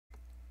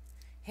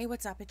Hey,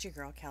 what's up? It's your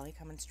girl Kelly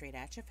coming straight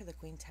at you for the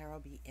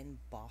QueenTarotB in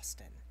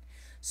Boston.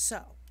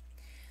 So,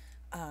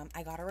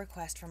 I got a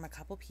request from a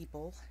couple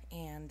people,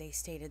 and they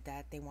stated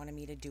that they wanted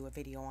me to do a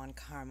video on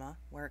karma,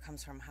 where it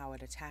comes from, how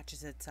it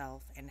attaches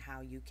itself, and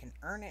how you can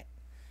earn it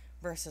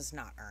versus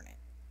not earn it.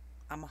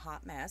 I'm a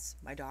hot mess.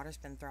 My daughter's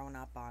been throwing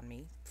up on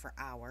me for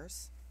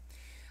hours.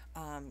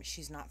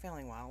 She's not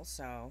feeling well,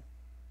 so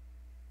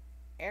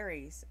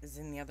Aries is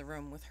in the other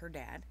room with her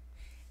dad,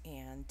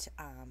 and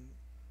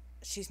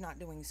she's not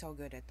doing so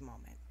good at the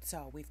moment.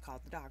 So we've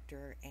called the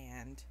doctor,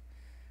 and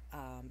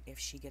if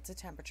she gets a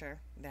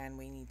temperature, then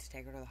we need to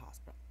take her to the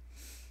hospital.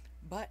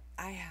 But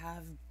I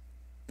have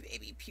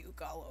baby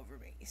puke all over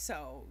me,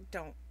 so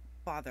don't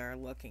bother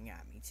looking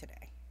at me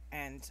today.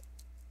 And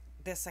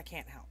this I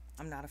can't help.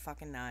 I'm not a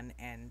fucking nun,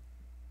 and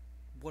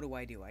what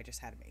do? I just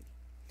had a baby.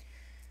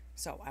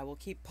 So I will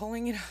keep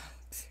pulling it up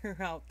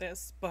throughout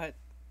this, but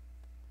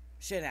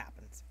shit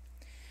happens.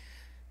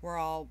 We're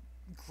all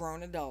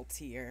grown adults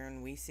here,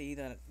 and we see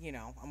that,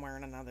 I'm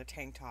wearing another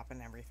tank top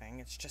and everything.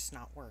 It's just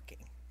not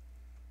working.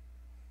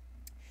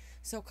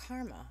 So,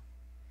 karma.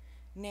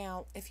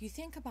 Now, if you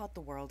think about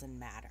the world in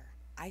matter,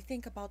 I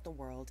think about the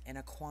world in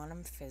a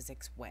quantum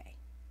physics way,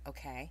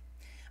 okay?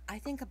 I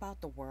think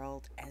about the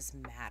world as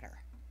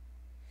matter.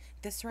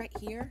 This right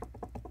here,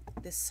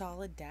 this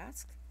solid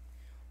desk,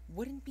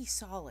 wouldn't be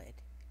solid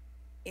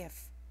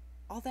if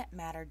all that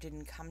matter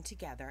didn't come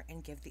together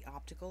and give the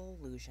optical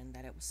illusion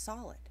that it was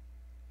solid.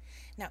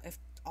 Now, if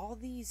all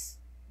this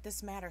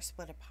matter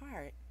split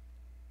apart,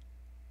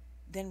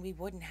 then we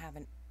wouldn't have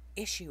an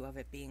issue of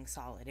it being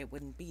solid. It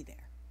wouldn't be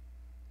there.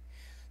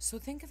 So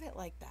think of it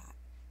like that.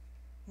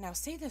 Now,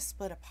 say this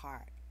split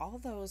apart. All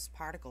those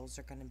particles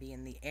are going to be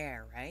in the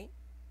air, right?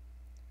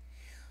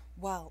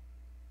 Well,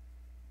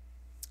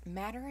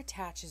 matter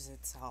attaches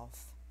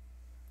itself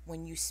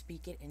when you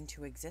speak it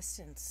into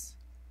existence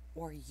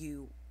or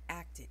you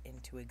act it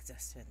into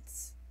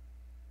existence,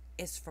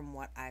 is from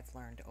what I've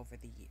learned over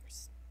the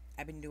years.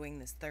 I've been doing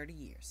this 30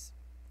 years.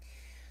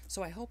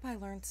 So I hope I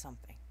learned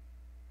something.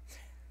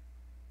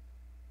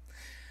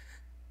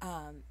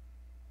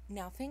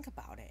 Now think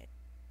about it.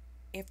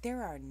 If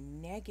there are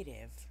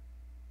negative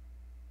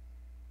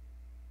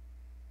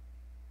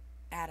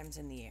atoms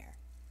in the air,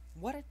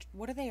 what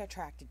are they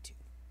attracted to?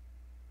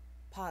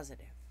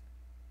 Positive.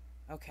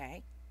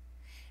 Okay?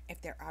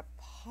 If there are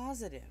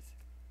positive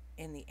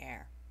in the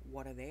air,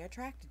 what are they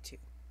attracted to?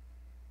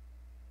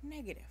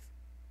 Negative.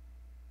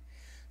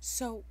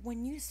 So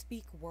when you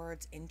speak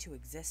words into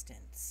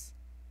existence,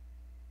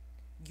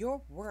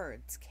 your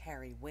words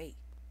carry weight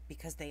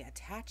because they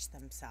attach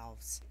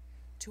themselves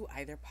to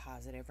either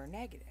positive or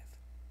negative,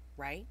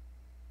 right?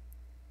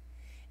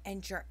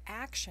 And your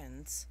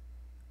actions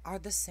are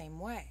the same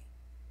way.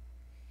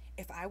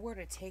 If I were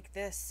to take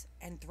this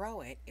and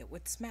throw it, it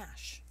would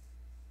smash.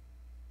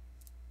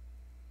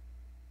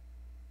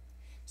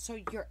 So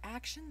your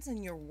actions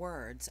and your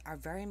words are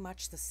very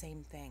much the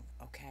same thing,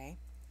 okay?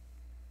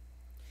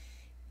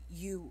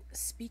 You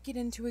speak it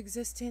into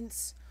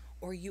existence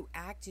or you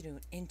act it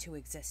into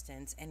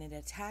existence, and it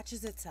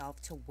attaches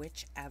itself to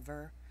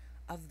whichever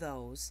of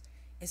those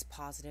is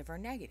positive or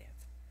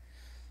negative.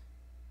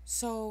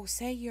 So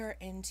say you're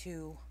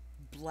into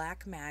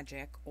black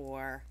magic,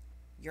 or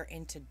you're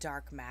into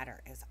dark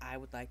matter, as I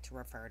would like to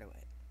refer to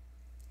it,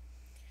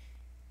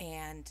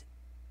 and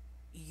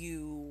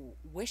you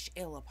wish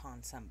ill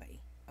upon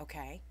somebody,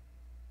 okay?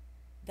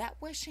 That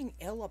wishing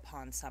ill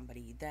upon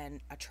somebody then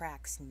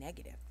attracts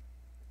negative.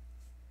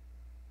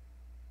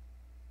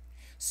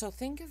 So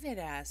think of it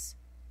as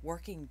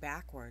working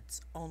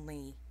backwards,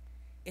 only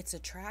it's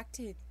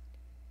attracted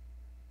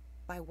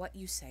by what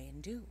you say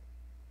and do.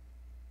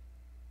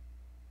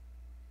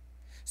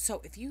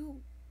 So if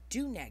you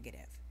do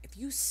negative, if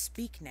you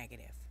speak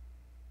negative,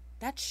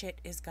 that shit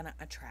is going to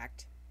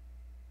attract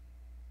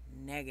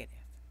negative.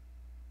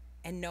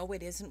 And no,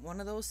 it isn't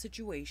one of those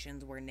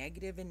situations where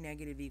negative and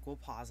negative equal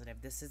positive.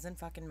 This isn't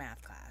fucking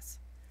math class.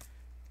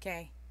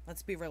 Okay?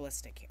 Let's be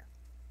realistic here.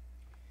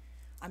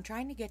 I'm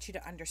trying to get you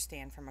to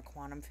understand from a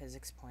quantum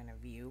physics point of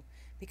view,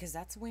 because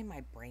that's the way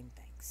my brain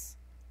thinks.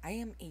 I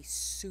am a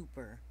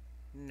super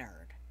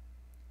nerd.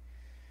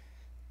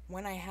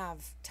 When I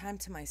have time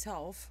to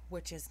myself,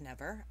 which is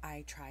never,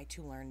 I try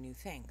to learn new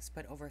things.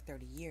 But over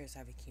 30 years,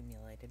 I've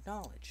accumulated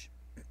knowledge.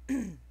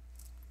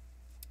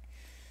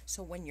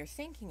 So when you're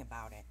thinking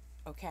about it,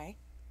 okay,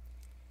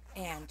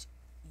 and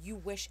you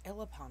wish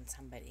ill upon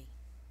somebody,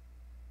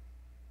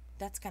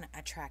 that's going to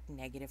attract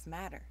negative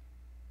matter.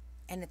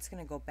 And it's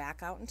going to go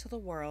back out into the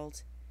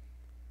world,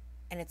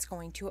 and it's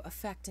going to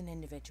affect an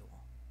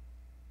individual.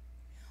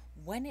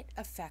 When it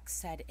affects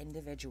said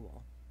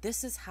individual,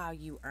 this is how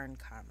you earn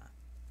karma.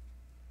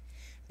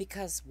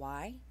 Because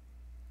why?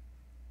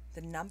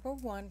 The number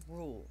one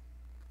rule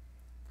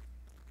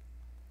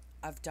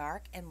of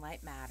dark and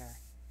light matter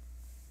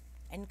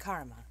and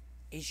karma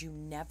is you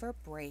never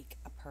break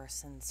a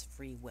person's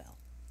free will.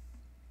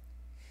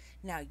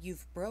 Now,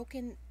 you've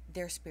broken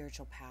their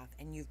spiritual path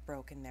and you've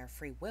broken their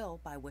free will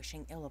by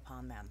wishing ill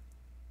upon them,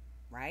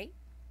 right?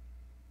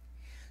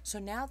 So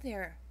now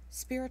they're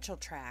spiritual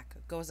track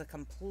goes a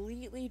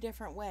completely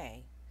different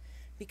way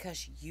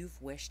because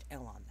you've wished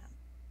ill on them.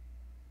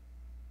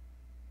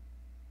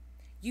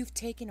 You've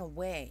taken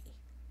away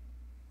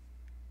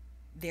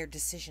their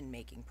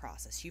decision-making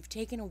process. You've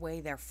taken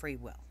away their free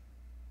will.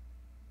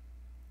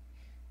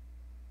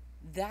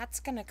 That's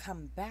going to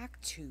come back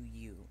to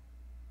you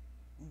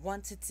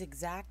once it's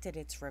exacted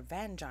its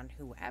revenge on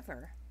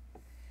whoever.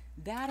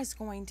 That is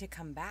going to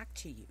come back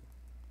to you.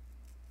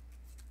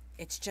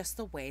 It's just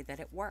the way that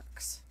it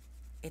works.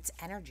 It's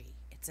energy.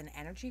 It's an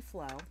energy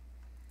flow,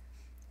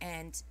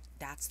 and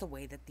that's the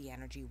way that the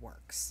energy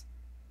works.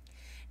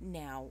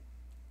 Now,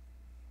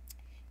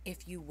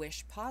 if you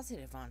wish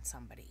positive on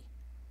somebody,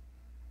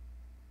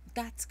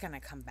 that's going to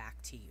come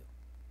back to you.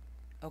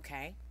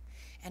 Okay?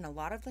 And a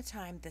lot of the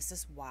time, this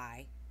is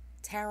why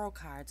tarot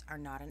cards are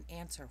not an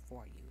answer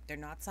for you. They're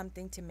not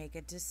something to make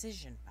a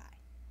decision by.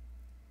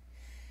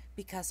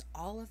 Because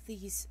all of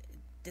this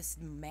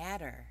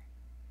matter,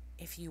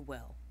 if you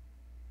will,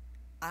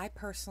 I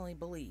personally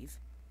believe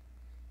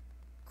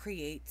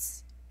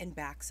creates and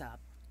backs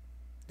up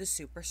the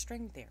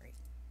superstring theory,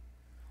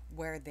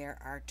 where there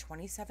are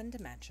 27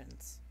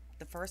 dimensions.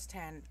 The first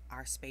 10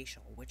 are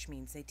spatial, which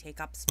means they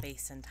take up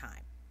space and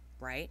time,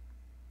 right?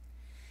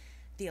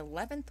 The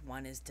 11th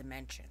one is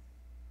dimension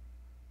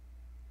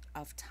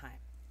of time.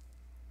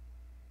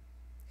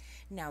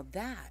 Now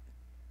that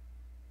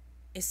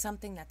is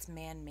something that's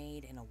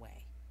man-made in a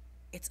way.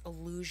 It's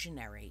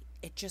illusionary.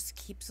 It just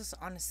keeps us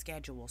on a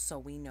schedule so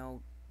we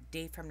know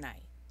day from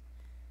night.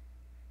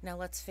 Now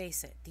let's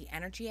face it, the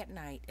energy at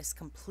night is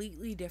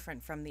completely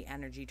different from the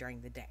energy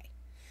during the day.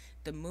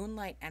 The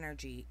moonlight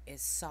energy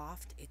is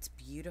soft, it's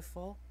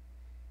beautiful,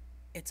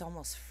 it's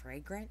almost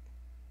fragrant,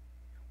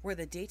 where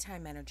the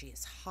daytime energy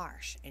is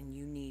harsh and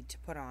you need to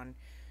put on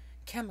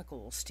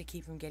chemicals to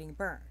keep from getting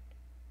burned.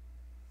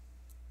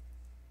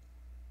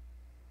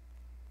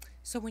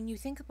 So when you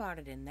think about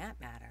it in that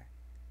matter,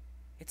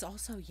 it's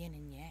also yin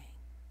and yang.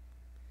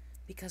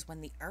 Because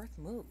when the earth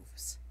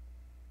moves,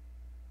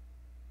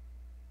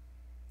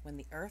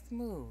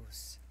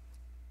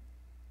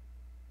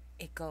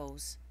 it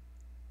goes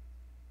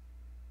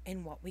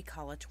in what we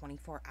call a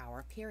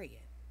 24-hour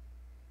period.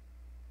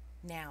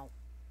 Now,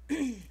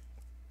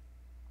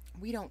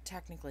 we don't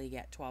technically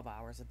get 12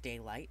 hours of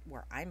daylight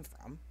where I'm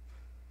from.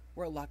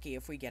 We're lucky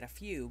if we get a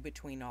few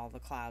between all the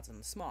clouds and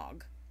the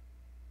smog.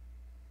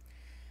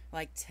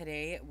 Like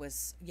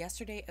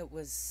yesterday it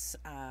was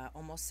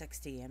almost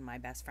 60 and my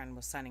best friend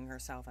was sunning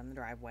herself in the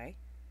driveway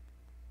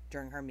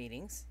during her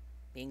meetings,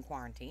 being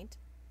quarantined.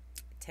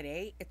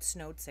 Today it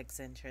snowed 6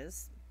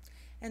 inches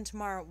and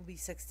tomorrow it will be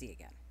 60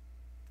 again.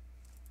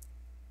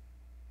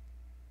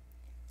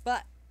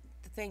 But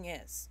the thing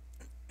is,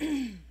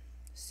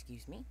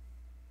 excuse me,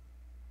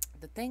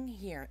 the thing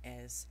here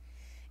is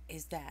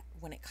that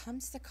when it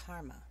comes to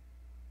karma,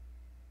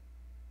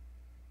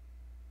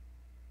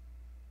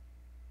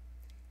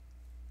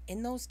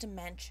 in those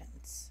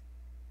dimensions,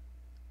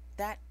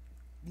 that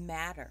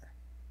matter,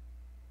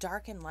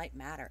 dark and light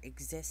matter,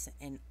 exists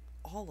in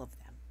all of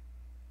them.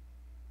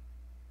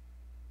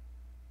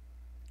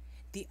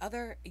 The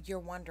other, you're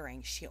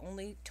wondering, she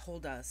only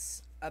told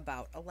us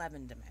about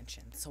 11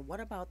 dimensions. So what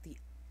about the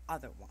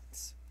other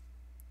ones?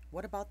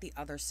 What about the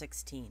other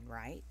 16,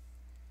 right?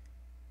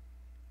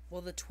 Well,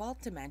 the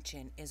 12th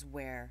dimension is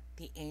where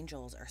the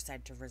angels are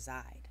said to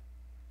reside.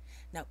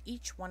 Now,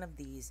 each one of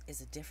these is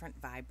a different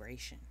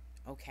vibration,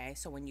 okay?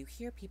 So when you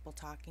hear people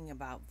talking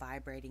about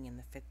vibrating in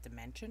the 5th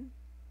dimension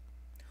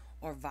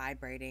or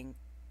vibrating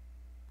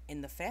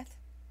in the 5th,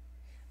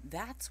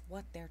 that's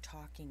what they're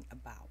talking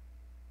about.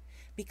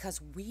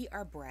 Because we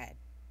are bred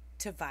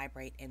to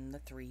vibrate in the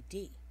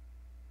 3D.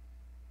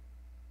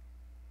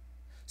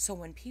 So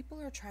when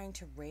people are trying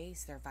to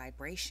raise their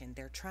vibration,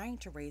 they're trying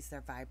to raise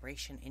their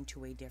vibration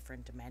into a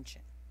different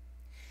dimension.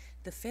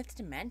 The 5th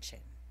dimension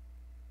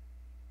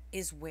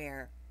is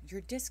where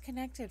you're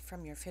disconnected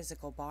from your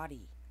physical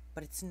body,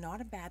 but it's not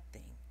a bad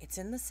thing. It's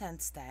in the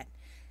sense that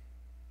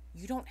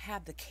you don't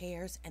have the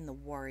cares and the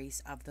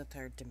worries of the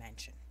 3rd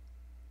dimension.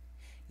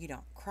 You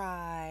don't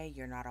cry,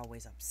 you're not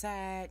always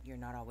upset, you're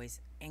not always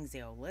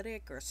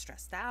anxiolytic or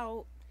stressed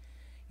out,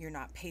 you're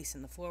not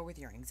pacing the floor with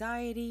your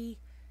anxiety.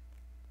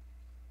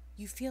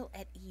 You feel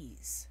at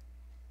ease.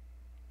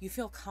 You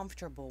feel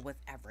comfortable with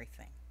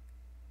everything.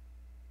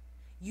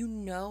 You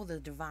know the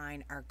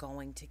divine are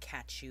going to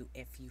catch you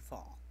if you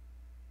fall.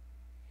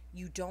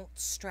 You don't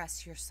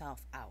stress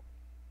yourself out.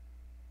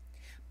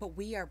 But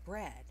we are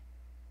bred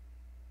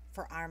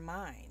for our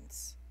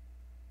minds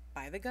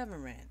by the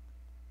government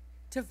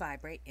to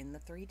vibrate in the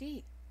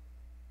 3D.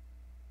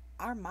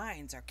 Our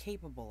minds are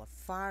capable of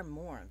far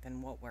more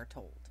than what we're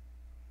told.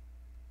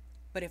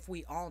 But if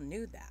we all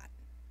knew that,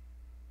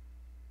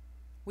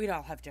 we'd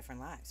all have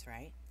different lives,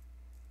 right?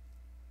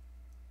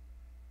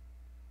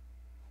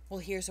 Well,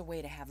 here's a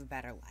way to have a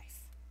better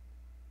life.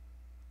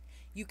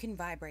 You can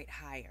vibrate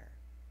higher.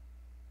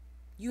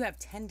 You have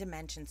 10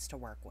 dimensions to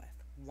work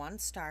with. One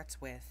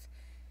starts with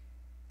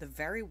the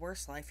very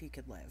worst life you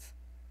could live.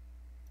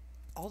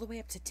 all the way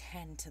up to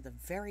 10 to the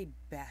very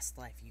best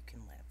life you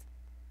can live.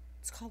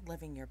 It's called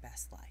living your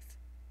best life.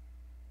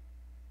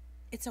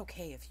 It's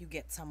okay if you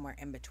get somewhere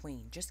in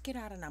between. Just get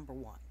out of number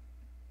 1.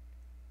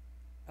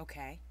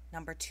 Okay?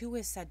 Number 2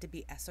 is said to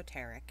be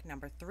esoteric.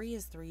 Number 3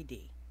 is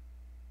 3D.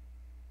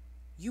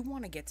 You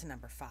want to get to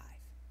number 5.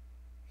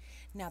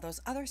 Now, those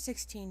other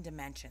 16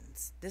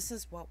 dimensions, this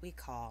is what we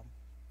call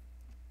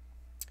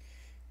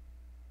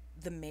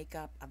the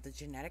makeup of the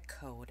genetic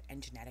code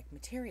and genetic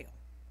material.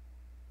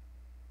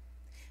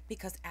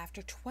 Because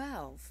after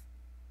 12,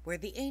 where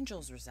the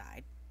angels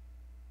reside,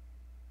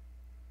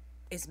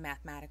 is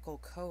mathematical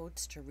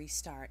codes to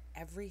restart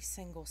every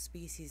single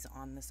species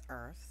on this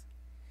earth.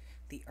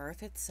 The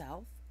earth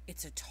itself,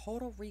 it's a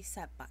total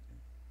reset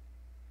button.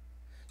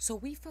 So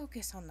we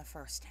focus on the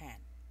first 10,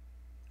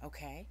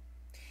 okay?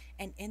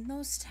 And in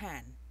those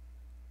 10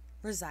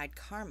 reside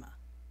karma.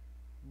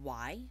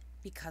 Why?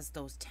 Because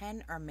those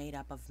 10 are made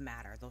up of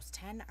matter. Those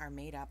 10 are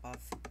made up of...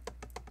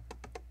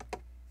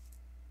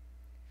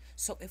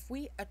 So if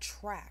we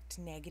attract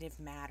negative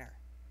matter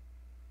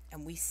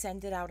and we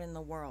send it out in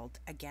the world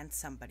against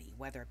somebody,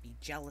 whether it be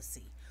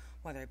jealousy,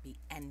 whether it be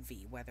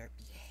envy, whether it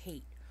be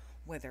hate,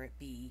 whether it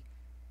be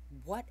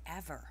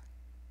whatever,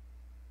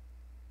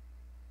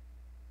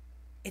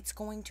 it's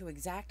going to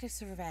exact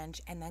its revenge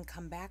and then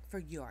come back for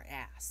your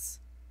ass.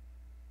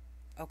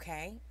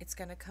 Okay? It's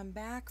going to come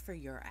back for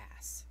your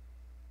ass.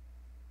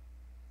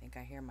 I think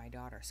I hear my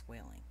daughter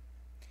squealing.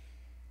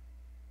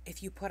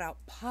 If you put out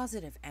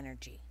positive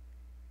energy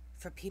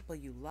for people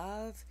you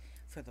love,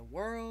 for the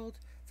world,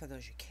 for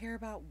those you care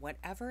about,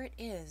 whatever it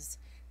is,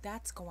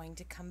 that's going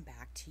to come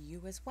back to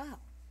you as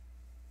well.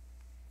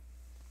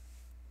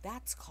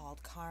 That's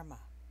called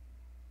karma.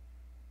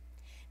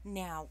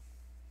 Now,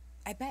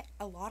 I bet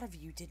a lot of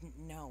you didn't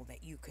know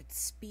that you could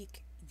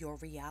speak your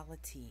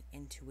reality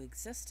into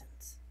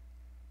existence.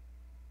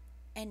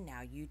 And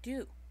now you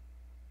do.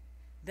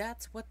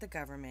 That's what the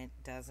government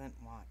doesn't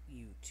want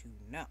you to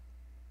know.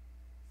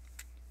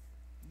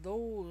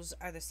 Those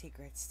are the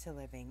secrets to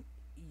living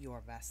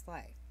your best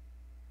life.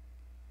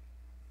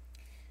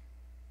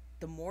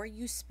 The more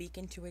you speak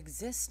into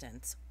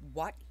existence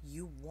what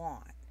you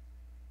want,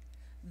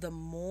 the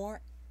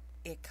more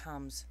it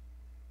comes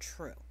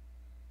true.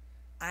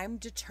 I'm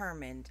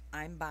determined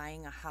I'm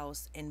buying a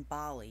house in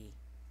Bali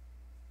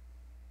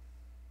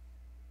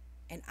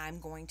and I'm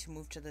going to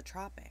move to the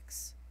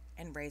tropics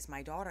and raise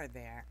my daughter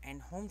there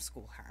and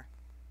homeschool her.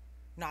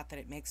 Not that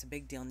it makes a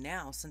big deal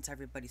now since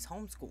everybody's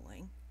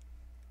homeschooling,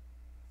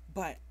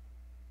 but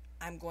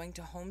I'm going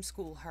to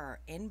homeschool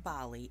her in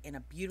Bali in a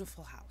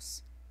beautiful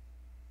house.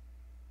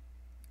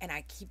 And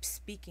I keep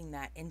speaking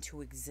that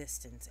into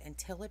existence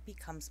until it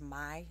becomes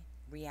my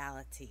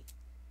reality.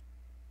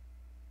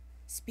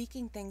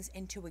 Speaking things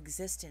into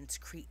existence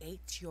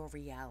creates your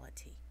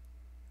reality,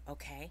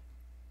 okay?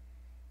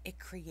 It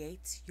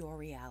creates your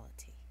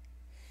reality.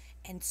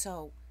 And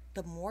so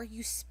the more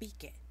you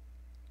speak it,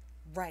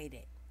 write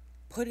it,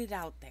 put it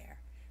out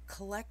there,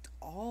 collect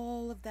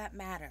all of that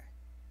matter,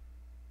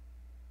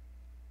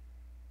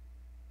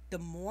 the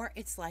more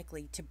it's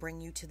likely to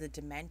bring you to the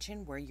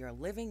dimension where you're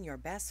living your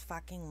best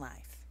fucking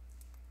life.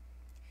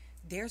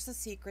 There's a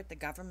secret the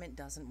government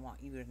doesn't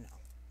want you to know.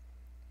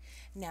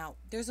 Now,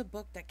 there's a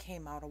book that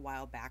came out a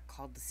while back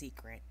called The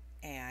Secret,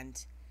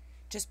 and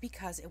just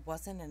because it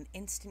wasn't an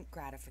instant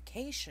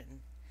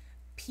gratification,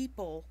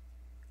 people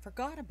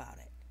forgot about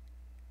it.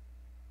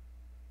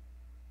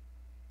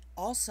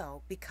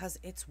 Also, because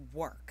it's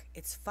work.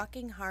 It's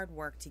fucking hard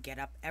work to get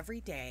up every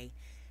day,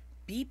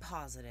 be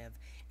positive,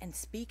 and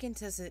speak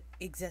into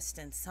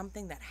existence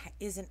something that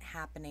isn't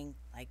happening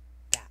like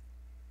that.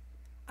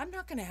 I'm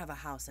not going to have a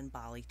house in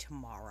Bali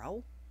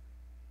tomorrow.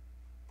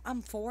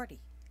 I'm 40.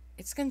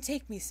 It's going to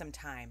take me some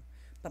time,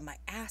 but my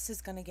ass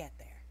is going to get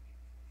there.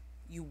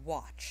 You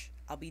watch.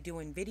 I'll be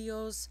doing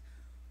videos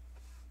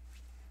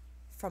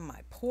from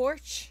my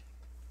porch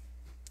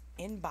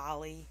in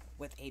Bali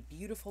with a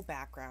beautiful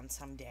background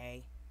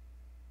someday,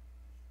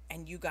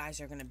 and you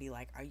guys are going to be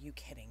like, are you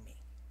kidding me?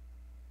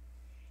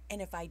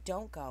 And if I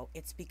don't go,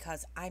 it's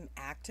because I'm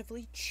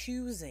actively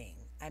choosing,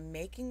 I'm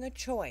making a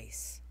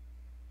choice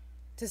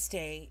to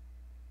stay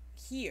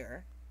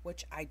here,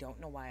 which I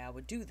don't know why I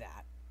would do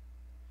that.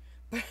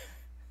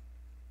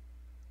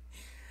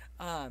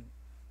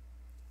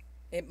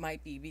 It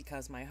might be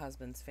because my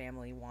husband's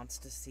family wants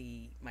to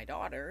see my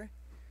daughter,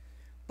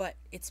 but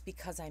it's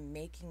because I'm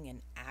making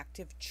an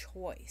active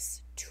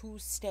choice to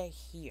stay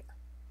here.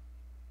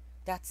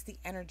 That's the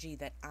energy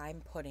that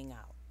I'm putting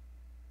out,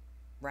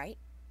 right?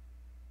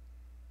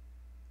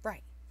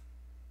 Right.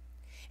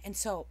 And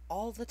so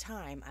all the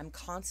time I'm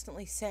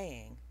constantly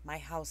saying my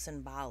house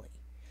in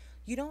Bali.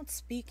 You don't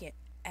speak it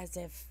as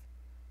if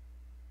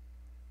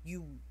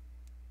you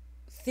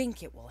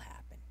think it will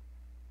happen,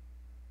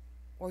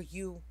 or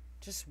you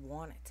just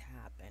want it to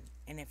happen,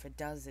 and if it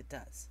does, it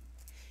does.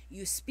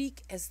 You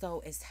speak as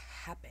though it's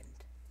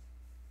happened,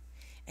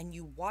 and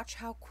you watch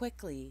how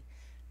quickly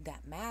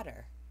that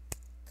matter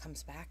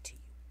comes back to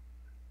you.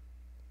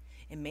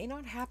 It may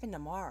not happen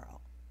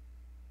tomorrow,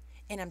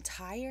 And I'm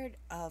tired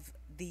of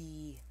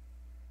the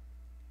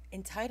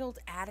entitled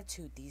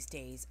attitude these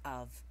days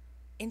of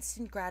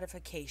instant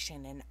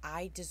gratification and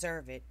I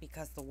deserve it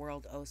because the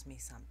world owes me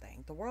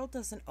something. The world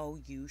doesn't owe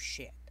you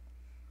shit.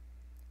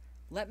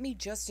 Let me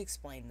just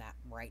explain that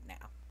right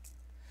now.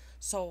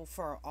 So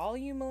for all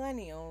you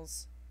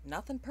millennials,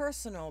 nothing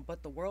personal,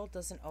 but the world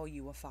doesn't owe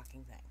you a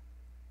fucking thing.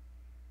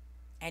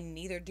 And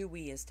neither do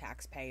we as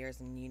taxpayers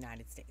in the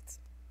United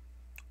States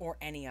or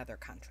any other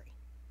country.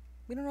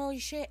 We don't owe you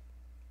shit.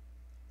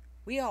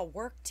 We all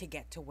work to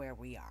get to where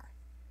we are.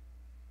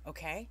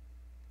 Okay?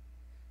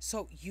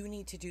 So you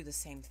need to do the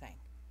same thing.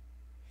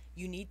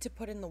 You need to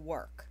put in the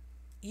work,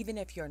 even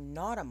if you're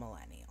not a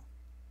millennial.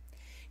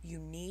 You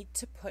need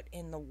to put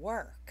in the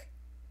work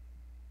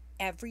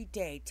every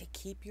day to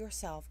keep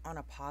yourself on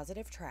a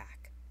positive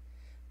track.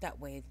 That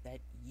way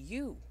that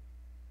you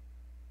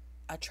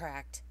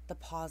attract the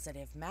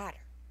positive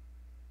matter.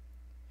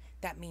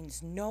 That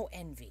means no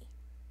envy.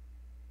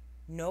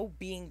 No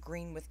being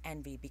green with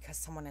envy because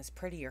someone has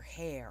prettier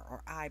hair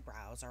or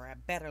eyebrows or a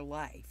better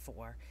life,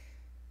 or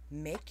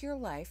make your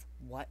life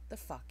what the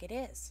fuck it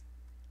is.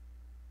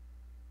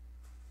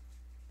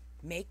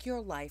 Make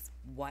your life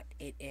what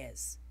it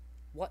is,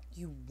 what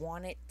you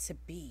want it to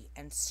be,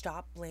 and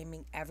stop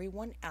blaming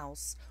everyone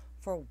else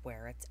for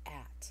where it's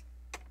at.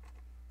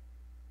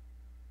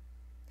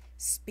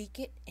 Speak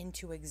it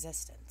into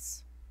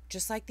existence,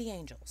 just like the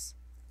angels.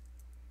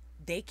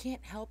 They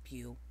can't help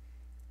you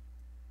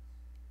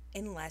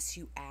unless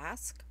you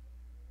ask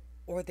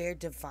or they're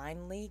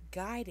divinely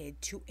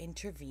guided to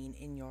intervene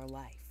in your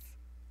life.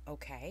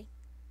 Okay?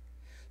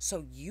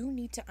 So you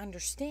need to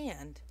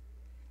understand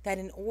that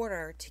in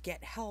order to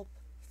get help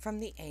from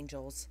the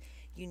angels,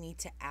 you need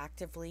to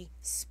actively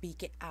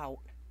speak it out,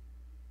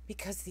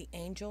 because the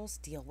angels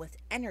deal with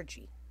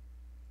energy.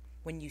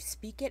 When you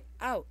speak it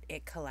out,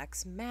 it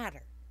collects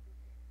matter.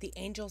 The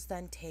angels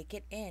then take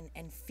it in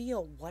and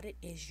feel what it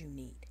is you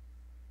need.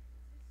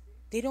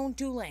 They don't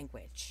do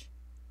language,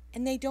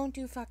 and they don't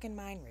do fucking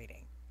mind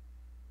reading.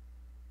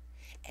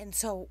 And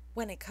so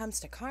when it comes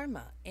to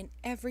karma, in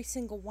every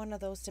single one of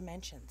those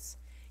dimensions,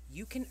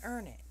 you can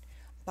earn it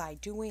by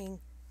doing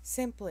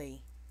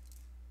simply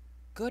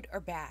good or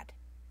bad.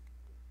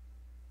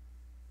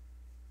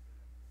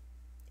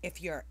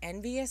 If you're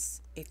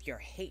envious, if you're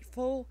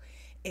hateful,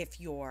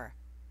 if you're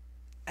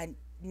a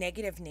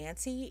negative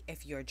Nancy,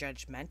 if you're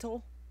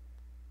judgmental,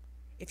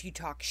 if you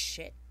talk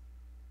shit,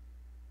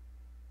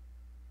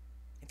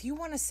 if you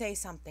want to say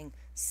something,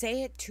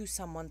 say it to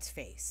someone's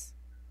face.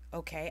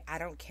 Okay? I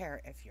don't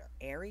care if you're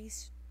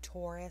Aries,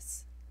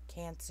 Taurus,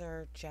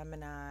 Cancer,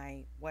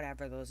 Gemini,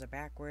 whatever, those are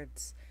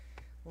backwards,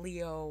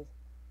 Leo,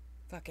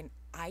 fucking,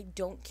 I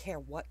don't care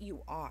what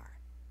you are.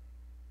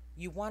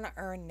 You want to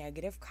earn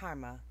negative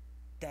karma,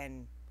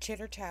 then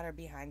chitter chatter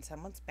behind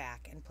someone's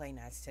back and play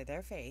nice to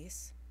their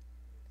face,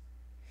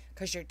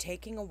 because you're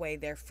taking away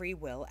their free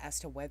will as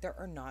to whether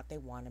or not they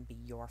want to be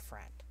your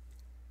friend.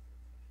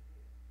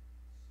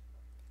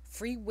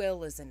 Free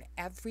will is in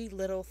every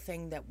little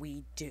thing that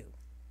we do.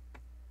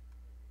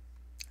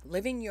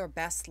 Living your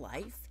best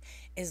life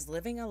is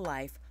living a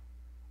life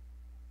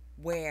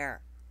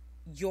where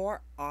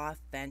you're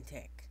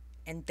authentic,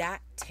 and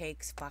that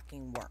takes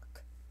fucking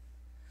work.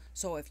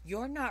 So if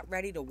you're not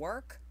ready to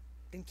work,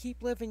 then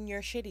keep living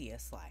your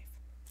shittiest life.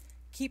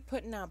 Keep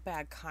putting out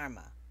bad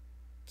karma.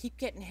 Keep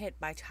getting hit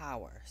by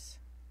towers.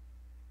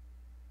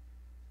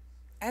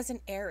 As an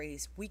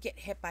Aries, we get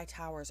hit by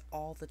towers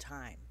all the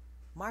time.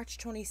 March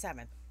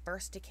 27th,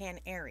 first decan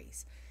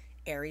Aries.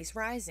 Aries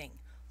rising,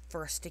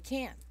 first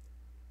decan.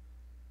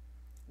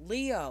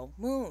 Leo,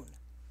 moon,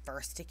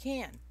 first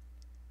decan.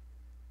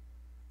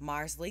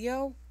 Mars,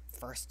 Leo,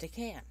 first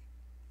decan.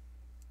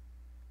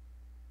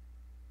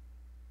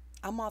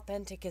 I'm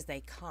authentic as they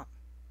come.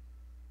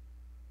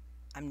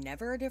 I'm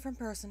never a different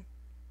person.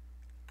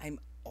 I'm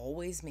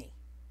always me.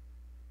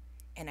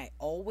 And I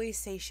always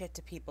say shit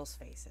to people's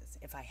faces.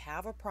 If I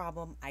have a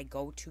problem, I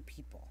go to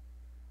people.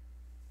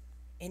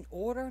 In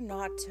order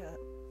not to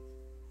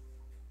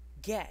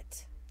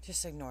get,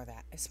 just ignore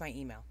that, it's my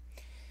email.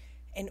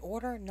 In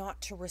order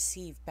not to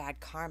receive bad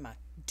karma,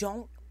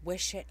 don't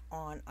wish it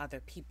on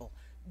other people.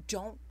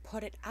 Don't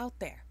put it out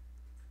there.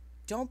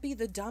 Don't be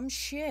the dumb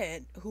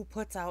shit who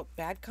puts out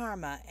bad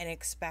karma and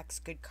expects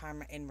good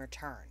karma in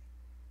return.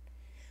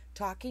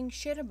 Talking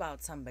shit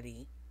about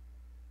somebody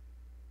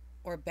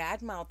or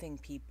bad-mouthing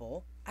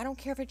people, I don't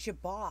care if it's your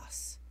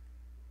boss.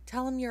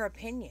 Tell them your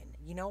opinion.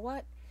 You know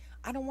what?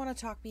 I don't want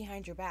to talk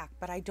behind your back,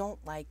 but I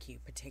don't like you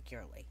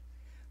particularly.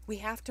 We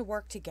have to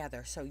work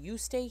together. So you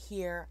stay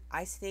here,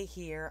 I stay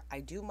here,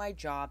 I do my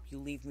job, you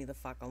leave me the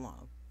fuck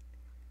alone.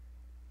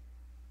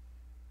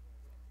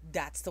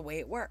 That's the way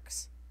it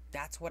works.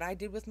 That's what I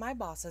did with my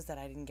bosses that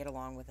I didn't get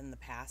along with in the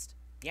past.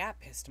 Yeah, it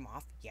pissed them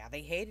off. Yeah,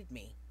 they hated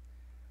me.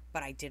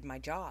 But I did my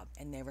job,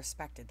 and they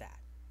respected that.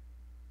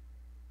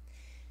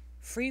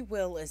 Free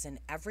will is in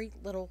every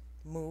little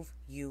move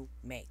you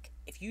make.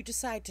 If you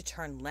decide to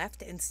turn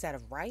left instead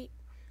of right,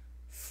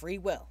 free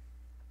will.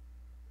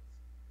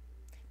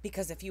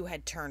 Because if you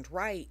had turned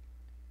right,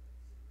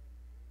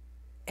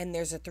 and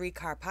there's a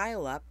 3-car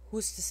pileup,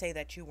 who's to say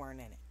that you weren't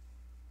in it?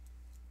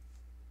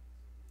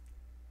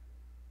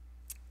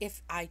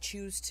 If I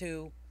choose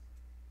to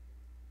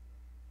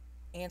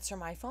answer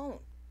my phone,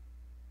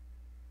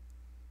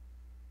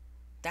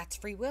 that's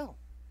free will.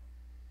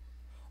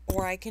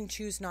 Or I can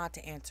choose not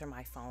to answer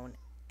my phone,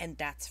 and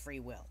that's free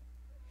will.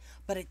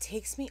 But it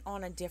takes me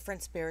on a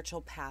different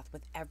spiritual path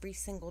with every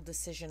single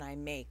decision I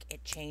make.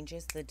 It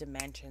changes the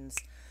dimensions.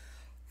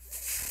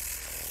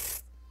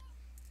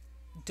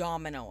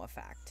 Domino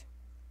effect.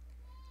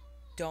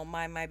 Don't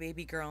mind my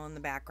baby girl in the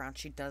background.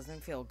 She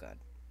doesn't feel good.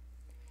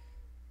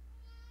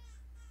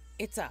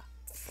 It's a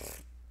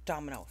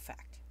domino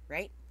effect,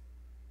 right?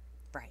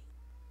 Right.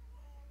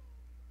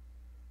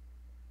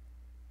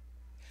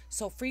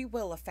 So free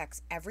will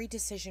affects every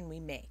decision we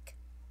make.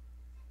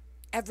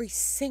 Every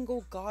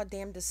single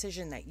goddamn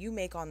decision that you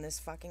make on this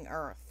fucking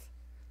earth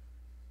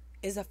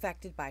is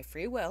affected by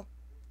free will,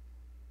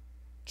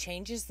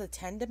 changes the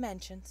 10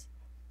 dimensions,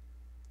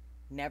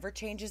 never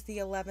changes the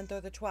 11th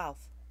or the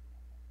 12th,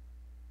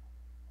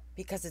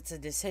 because it's a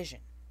decision.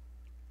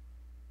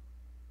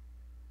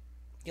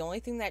 The only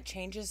thing that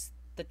changes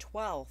the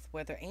 12th,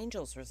 where the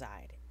angels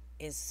reside,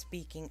 is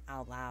speaking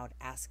out loud,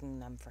 asking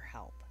them for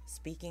help.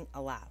 Speaking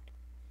aloud.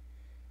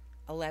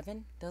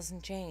 11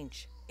 doesn't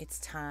change. It's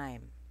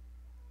time.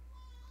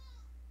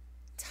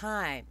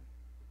 Time.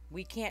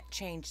 We can't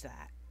change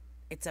that.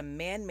 It's a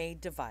man-made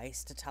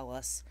device to tell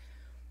us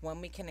when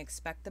we can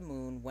expect the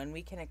moon, when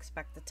we can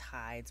expect the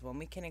tides, when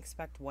we can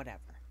expect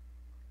whatever.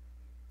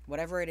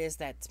 Whatever it is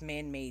that's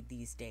man-made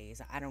these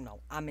days. I don't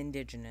know. I'm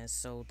indigenous,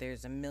 so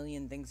there's a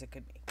million things it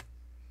could be.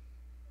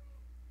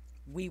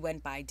 We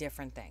went by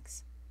different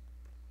things.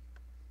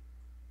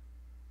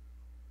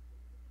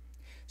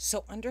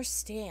 So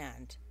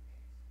understand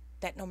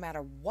that no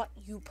matter what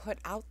you put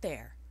out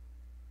there,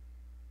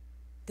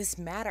 this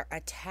matter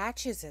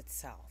attaches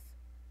itself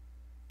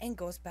and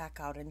goes back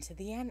out into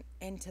the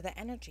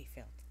energy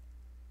field.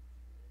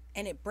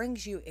 And it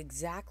brings you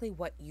exactly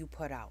what you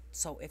put out.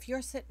 So if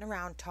you're sitting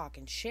around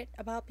talking shit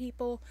about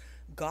people,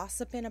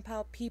 gossiping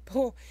about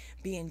people,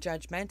 being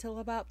judgmental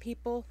about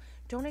people,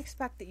 don't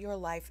expect that your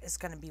life is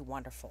going to be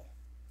wonderful.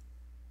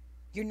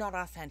 You're not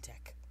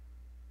authentic.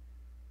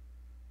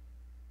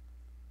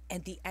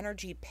 And the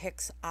energy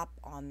picks up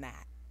on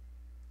that.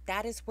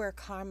 That is where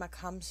karma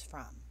comes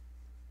from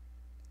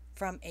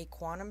a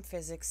quantum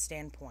physics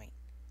standpoint.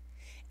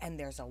 And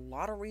there's a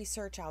lot of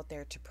research out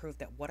there to prove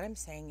that what I'm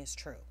saying is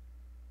true.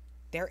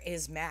 There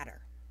is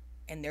matter,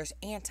 and there's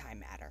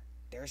antimatter.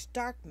 There's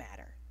dark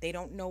matter. They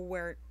don't know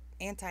where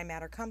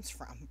antimatter comes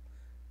from.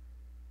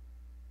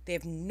 They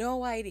have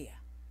no idea.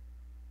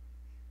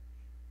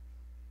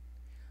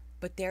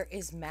 But there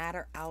is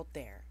matter out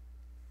there.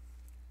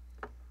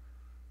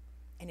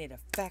 And it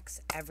affects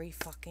every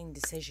fucking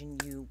decision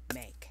you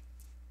make.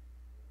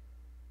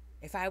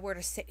 If I were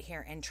to sit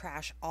here and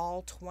trash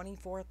all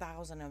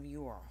 24,000 of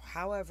you, or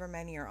however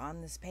many are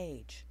on this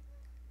page,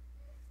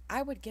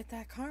 I would get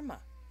that karma.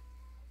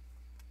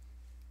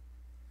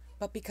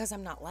 But because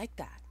I'm not like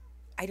that,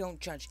 I don't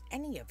judge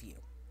any of you.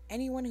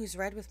 Anyone who's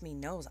read with me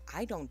knows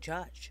I don't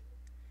judge.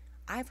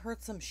 I've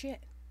heard some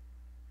shit.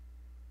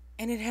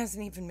 And it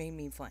hasn't even made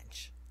me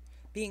flinch.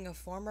 Being a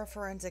former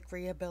forensic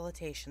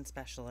rehabilitation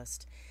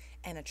specialist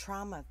and a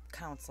trauma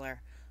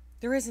counselor,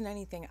 there isn't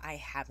anything I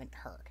haven't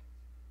heard.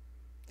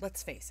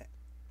 Let's face it.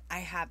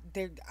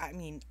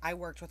 I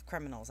worked with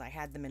criminals. I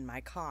had them in my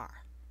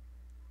car,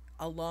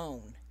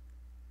 alone,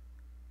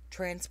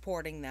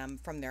 transporting them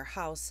from their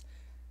house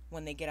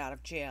when they get out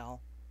of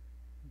jail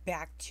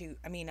back to,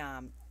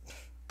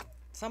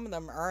 some of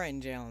them are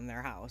in jail in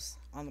their house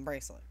on the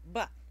bracelet,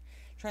 but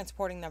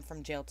transporting them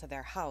from jail to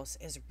their house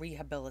is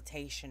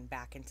rehabilitation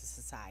back into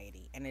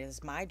society. And it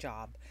is my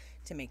job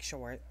to make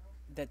sure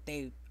that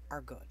they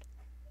are good.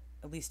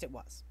 At least it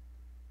was.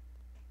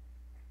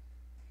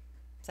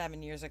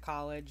 7 years of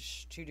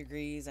college, 2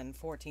 degrees, and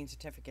 14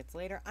 certificates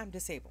later, I'm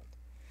disabled.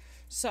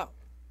 So,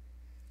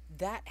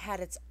 that had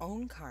its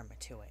own karma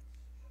to it.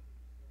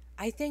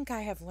 I think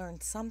I have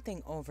learned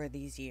something over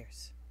these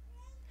years.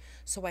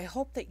 So I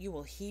hope that you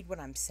will heed what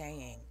I'm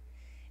saying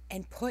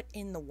and put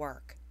in the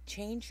work.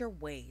 Change your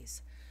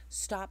ways.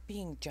 Stop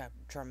being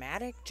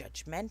dramatic,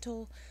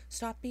 judgmental.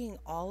 Stop being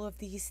all of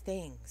these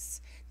things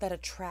that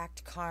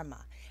attract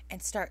karma,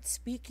 and start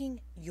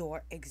speaking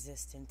your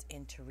existence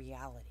into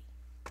reality.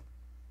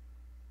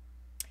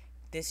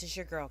 This is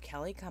your girl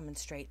Kelly coming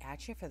straight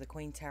at you for the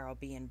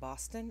QueenTarotB in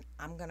Boston.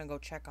 I'm going to go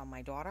check on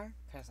my daughter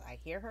because I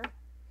hear her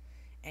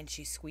and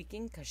she's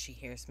squeaking because she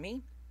hears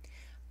me.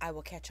 I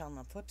will catch you on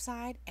the flip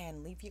side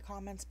and leave your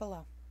comments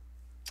below.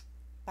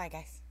 Bye,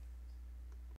 guys.